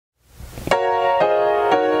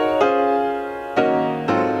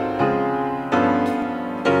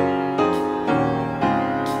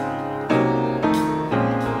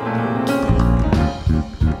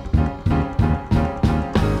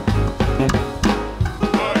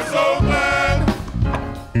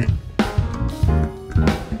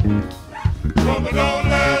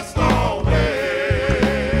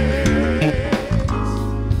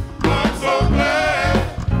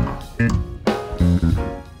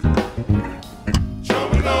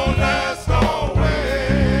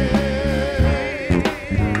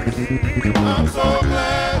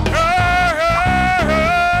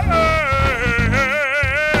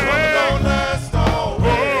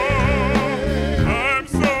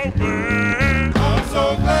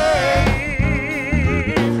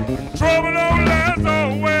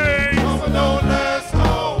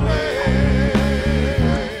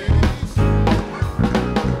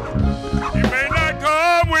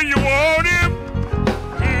when you want him,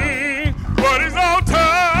 but he's on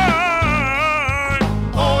time.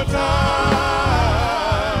 On time.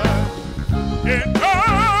 In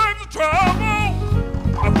times of trouble,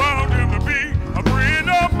 I found him to be a friend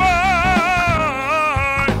of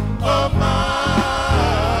mine. Of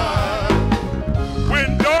mine.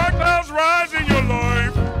 When dark clouds rise in your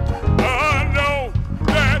life, I know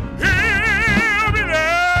that he'll be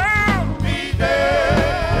there. Be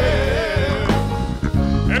there.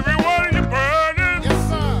 Everyone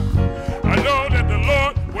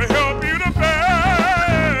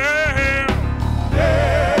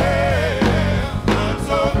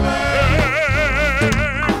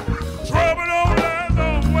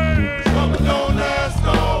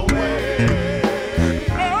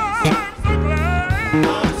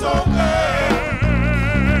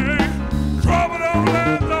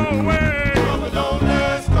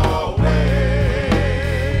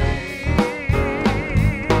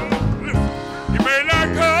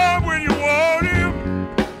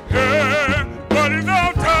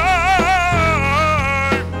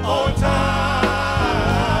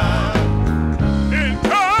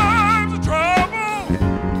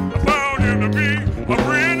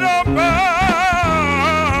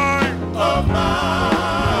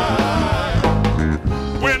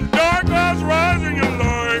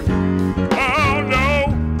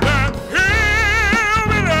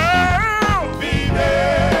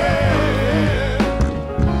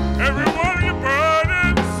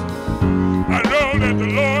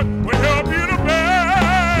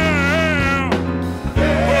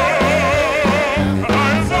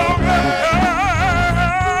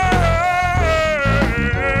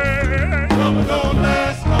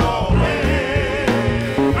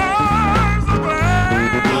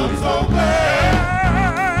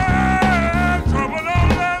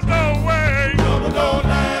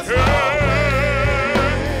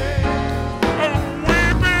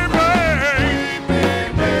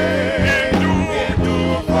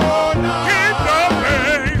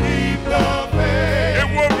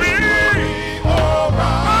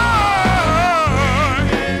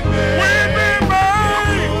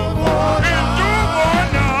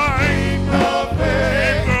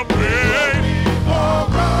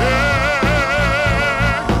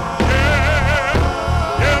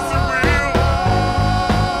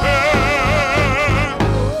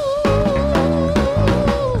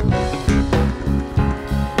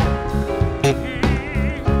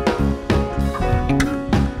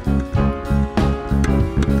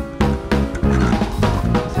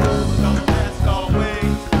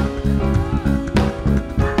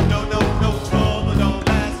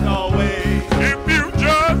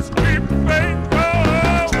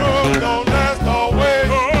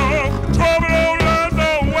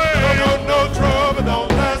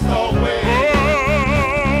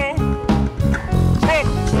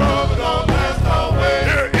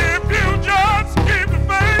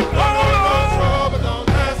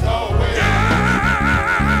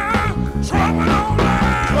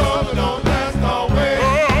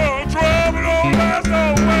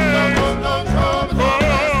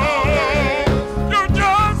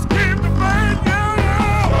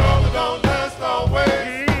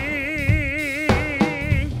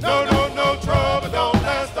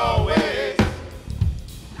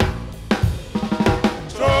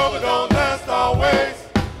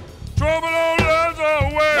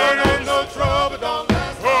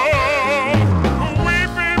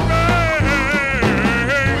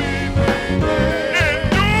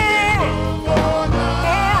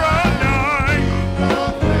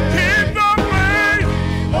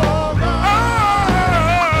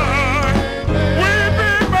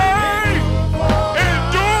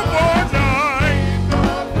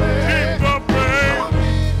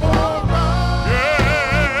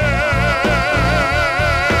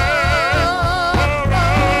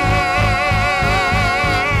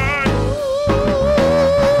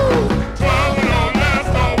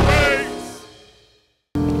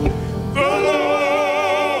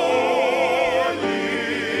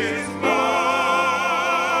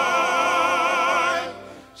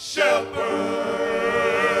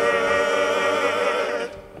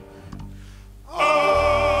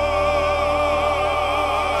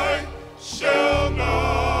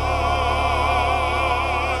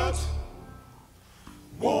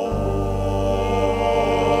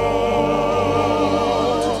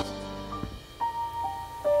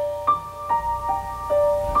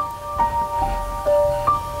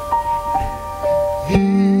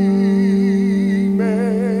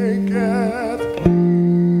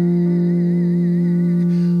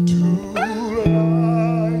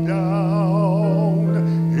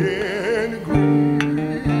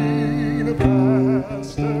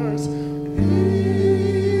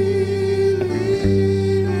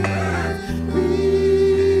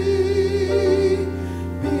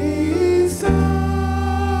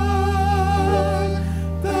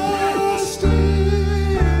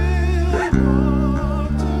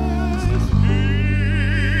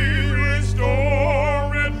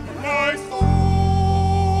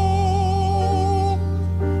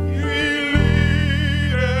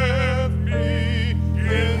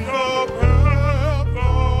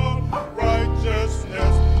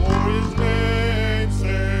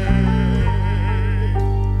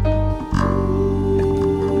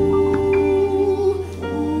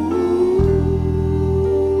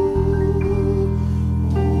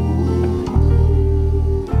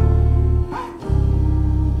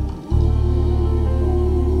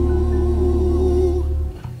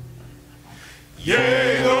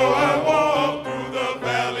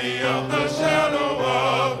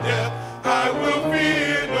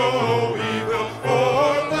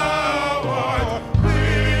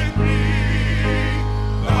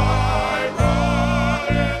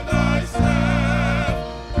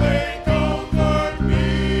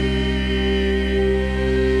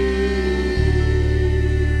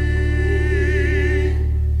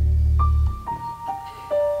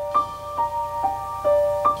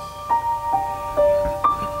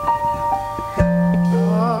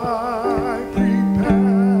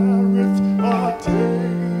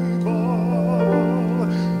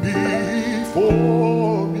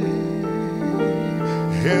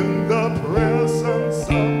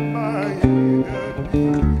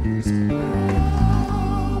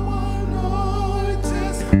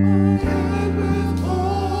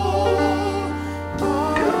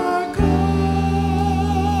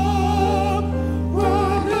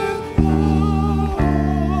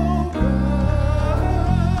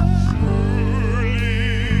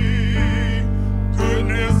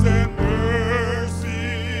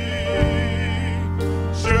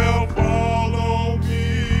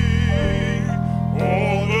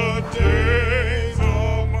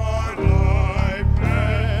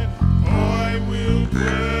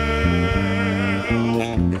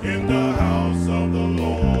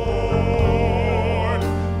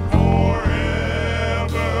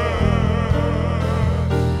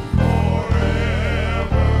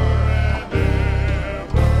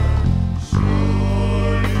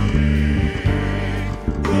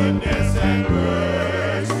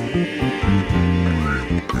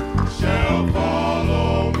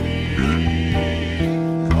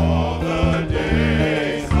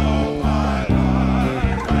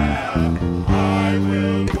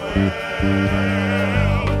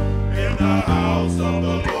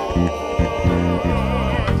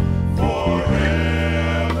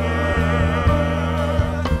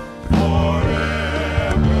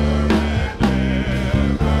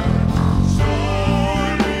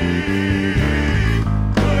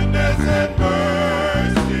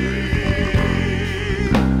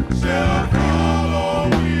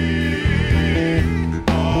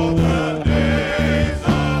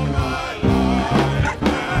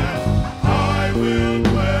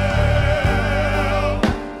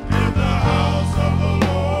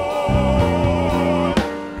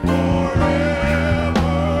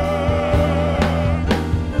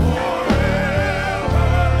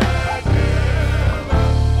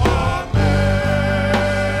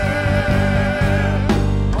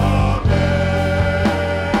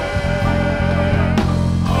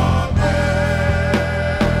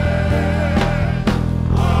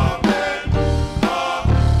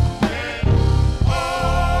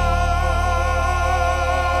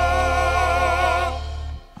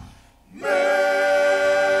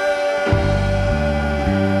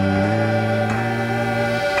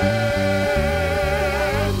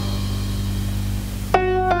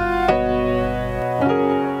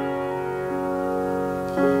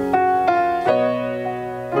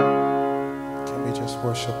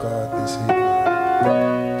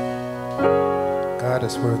God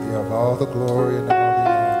is worthy of all the glory and all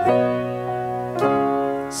the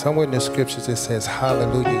honor. Somewhere in the scriptures it says,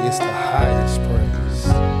 hallelujah is the highest praise.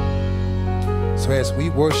 So as we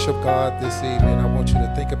worship God this evening, I want you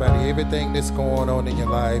to think about everything that's going on in your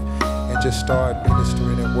life and just start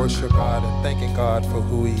ministering and worship God and thanking God for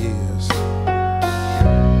who He is.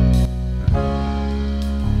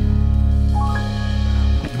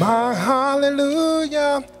 My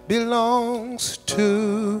hallelujah belongs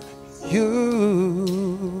to you.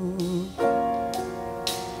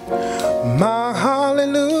 My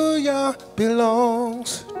hallelujah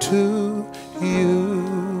belongs to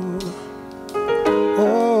you.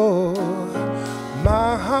 Oh,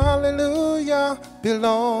 my hallelujah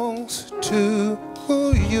belongs to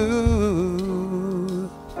you.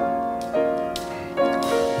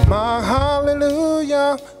 My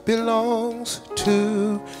hallelujah belongs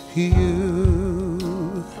to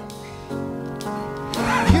you.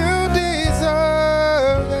 You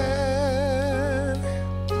deserve it.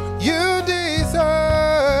 You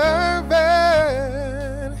deserve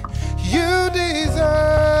it. You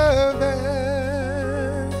deserve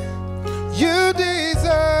it. You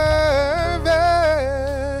deserve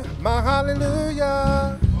it. My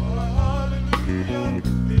hallelujah. My hallelujah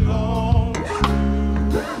belongs to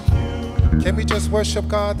you. Can we just worship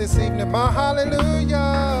God this evening? My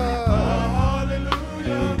hallelujah.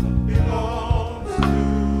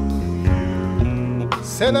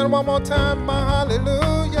 Say that one more time, my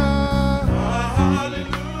hallelujah. My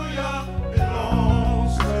hallelujah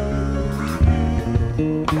belongs to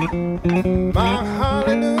you. My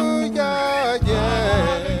hallelujah, yeah.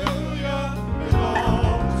 Hallelujah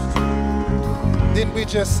belongs to you. Then we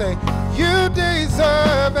just say, you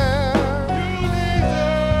deserve it.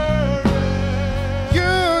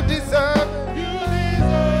 You deserve it. You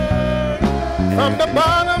deserve it. From the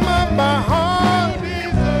bottom of my heart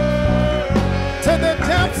to the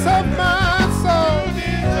depths of my soul,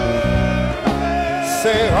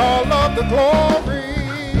 say all of the glory.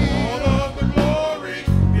 All of the glory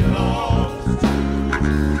belongs to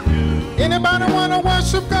you. Anybody want to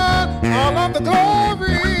worship God? All of the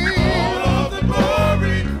glory. All of the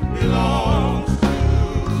glory belongs to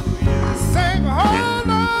you. Say all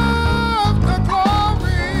of the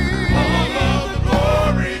glory. All of the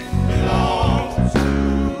glory belongs to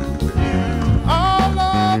you. All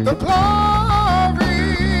of the glory.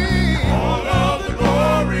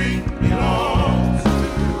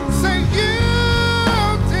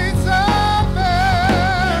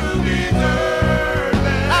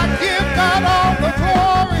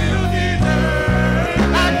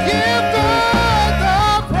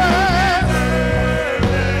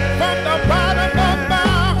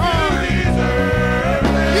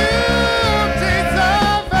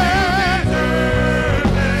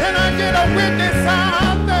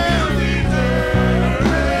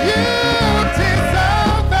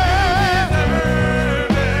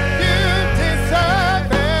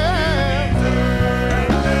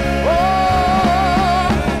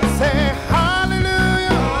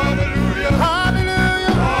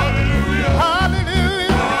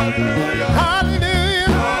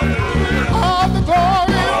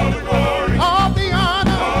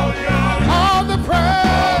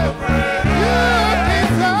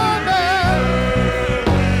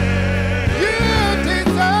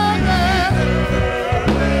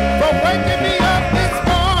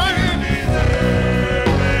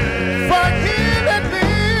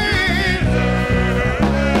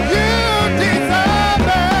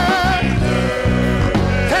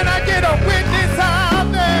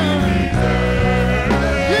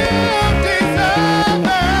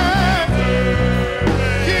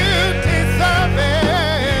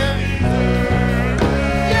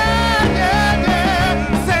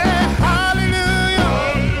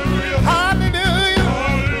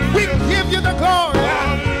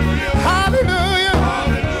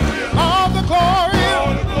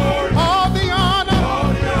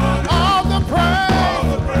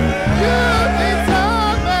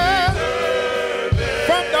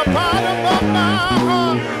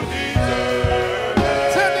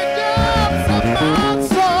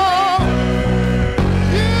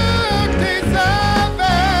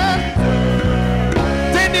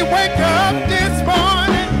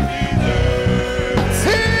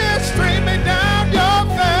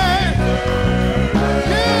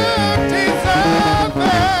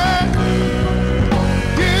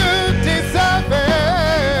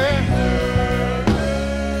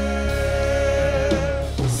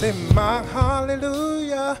 My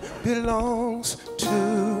hallelujah belongs to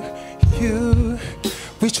you.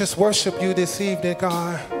 We just worship you this evening,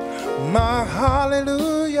 God. My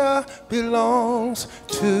hallelujah. hallelujah belongs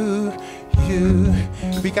to you.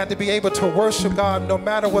 We got to be able to worship God no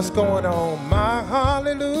matter what's going on. My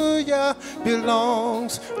hallelujah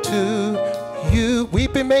belongs to you.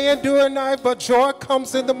 Weeping may endure a night, but joy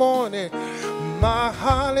comes in the morning. My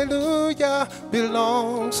hallelujah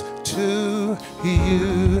belongs to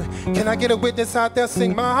you. Can I get a witness out there?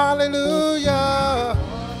 Sing my hallelujah.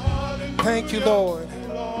 Thank you, Lord.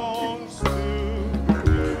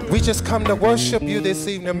 We just come to worship you this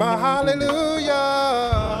evening. My hallelujah.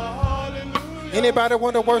 Anybody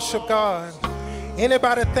want to worship God?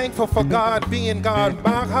 Anybody thankful for God being God?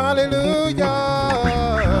 My hallelujah.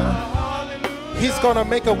 He's going to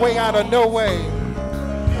make a way out of no way.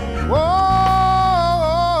 Whoa,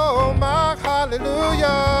 my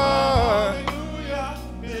hallelujah.